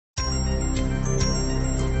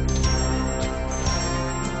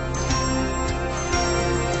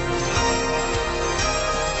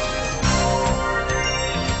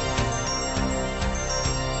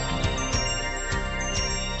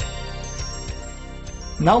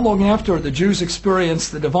Not long after, the Jews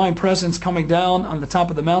experienced the divine presence coming down on the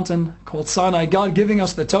top of the mountain called Sinai, God giving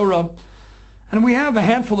us the Torah. And we have a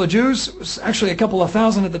handful of Jews, it was actually a couple of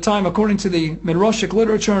thousand at the time according to the Midrashic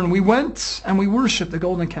literature, and we went and we worshipped the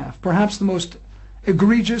golden calf, perhaps the most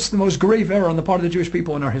egregious, the most grave error on the part of the Jewish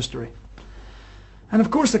people in our history. And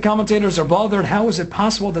of course the commentators are bothered. How is it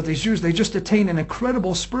possible that these Jews, they just attain an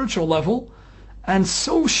incredible spiritual level, and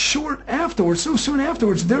so soon afterwards,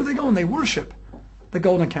 there they go and they worship the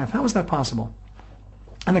golden calf? How is that possible?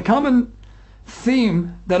 And the common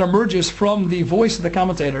theme that emerges from the voice of the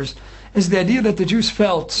commentators is the idea that the Jews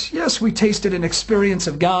felt, yes, we tasted an experience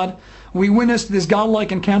of God, we witnessed this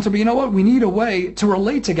godlike encounter, but you know what? We need a way to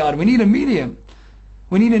relate to God. We need a medium.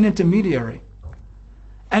 We need an intermediary.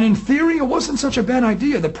 And in theory, it wasn't such a bad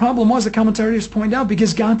idea. The problem was, the commentators point out,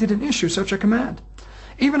 because God didn't issue such a command.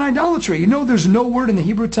 Even idolatry. You know, there's no word in the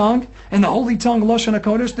Hebrew tongue, in the holy tongue, Lashon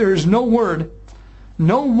HaKodesh, there is no word,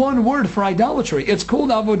 no one word for idolatry. It's called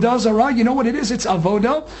avodah zarah. You know what it is? It's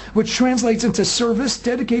avodah, which translates into service,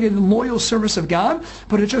 dedicated and loyal service of God,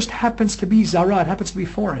 but it just happens to be zarah. It happens to be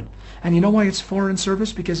foreign. And you know why it's foreign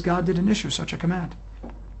service? Because God didn't issue such a command.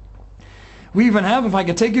 We even have, if I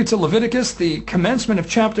could take you to Leviticus, the commencement of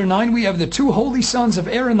chapter 9, we have the two holy sons of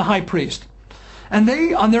Aaron, the high priest. And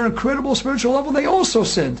they, on their incredible spiritual level, they also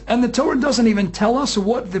sinned. And the Torah doesn't even tell us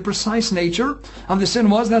what the precise nature of the sin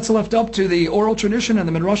was. That's left up to the oral tradition and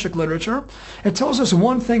the Midrashic literature. It tells us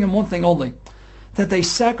one thing and one thing only, that they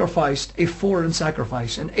sacrificed a foreign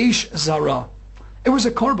sacrifice, an Eish Zarah. It was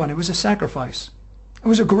a korban, it was a sacrifice. It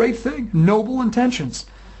was a great thing, noble intentions.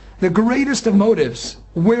 The greatest of motives.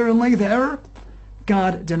 Wherein lay the error?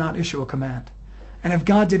 God did not issue a command. And if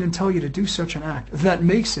God didn't tell you to do such an act, that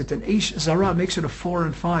makes it an Eish Zarah, makes it a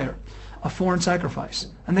foreign fire, a foreign sacrifice.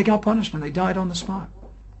 And they got punished and they died on the spot.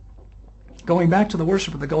 Going back to the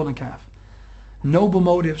worship of the golden calf. Noble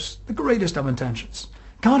motives, the greatest of intentions.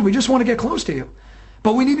 God, we just want to get close to you.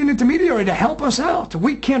 But we need an intermediary to help us out.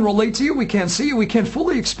 We can't relate to you, we can't see you, we can't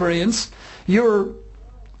fully experience your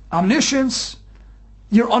omniscience,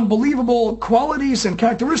 your unbelievable qualities and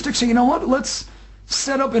characteristics. So you know what? Let's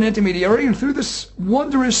set up an intermediary, and through this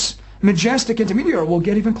wondrous, majestic intermediary, we'll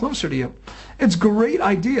get even closer to you. It's a great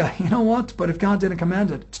idea, you know what? But if God didn't command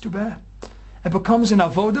it, it's too bad. It becomes an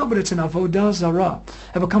avodah, but it's an avodah zarah.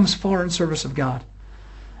 It becomes foreign service of God.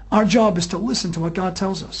 Our job is to listen to what God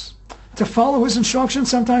tells us, to follow His instructions.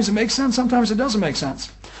 Sometimes it makes sense, sometimes it doesn't make sense.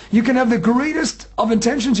 You can have the greatest of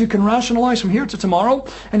intentions, you can rationalize from here to tomorrow,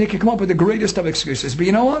 and you can come up with the greatest of excuses. But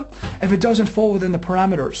you know what? If it doesn't fall within the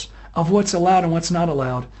parameters of what's allowed and what's not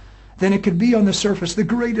allowed, then it could be on the surface the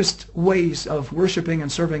greatest ways of worshiping and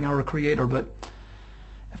serving our Creator. But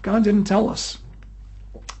if God didn't tell us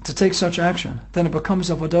to take such action, then it becomes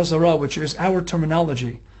avodah zarah, which is our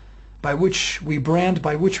terminology by which we brand,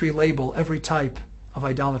 by which we label every type of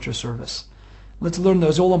idolatrous service. Let's learn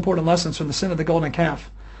those all-important lessons from the sin of the golden calf.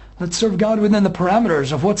 Let's serve God within the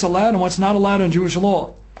parameters of what's allowed and what's not allowed in Jewish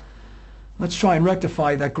law. Let's try and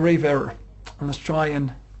rectify that grave error. And let's try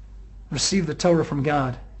and receive the Torah from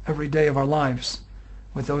God every day of our lives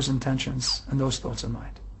with those intentions and those thoughts in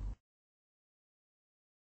mind.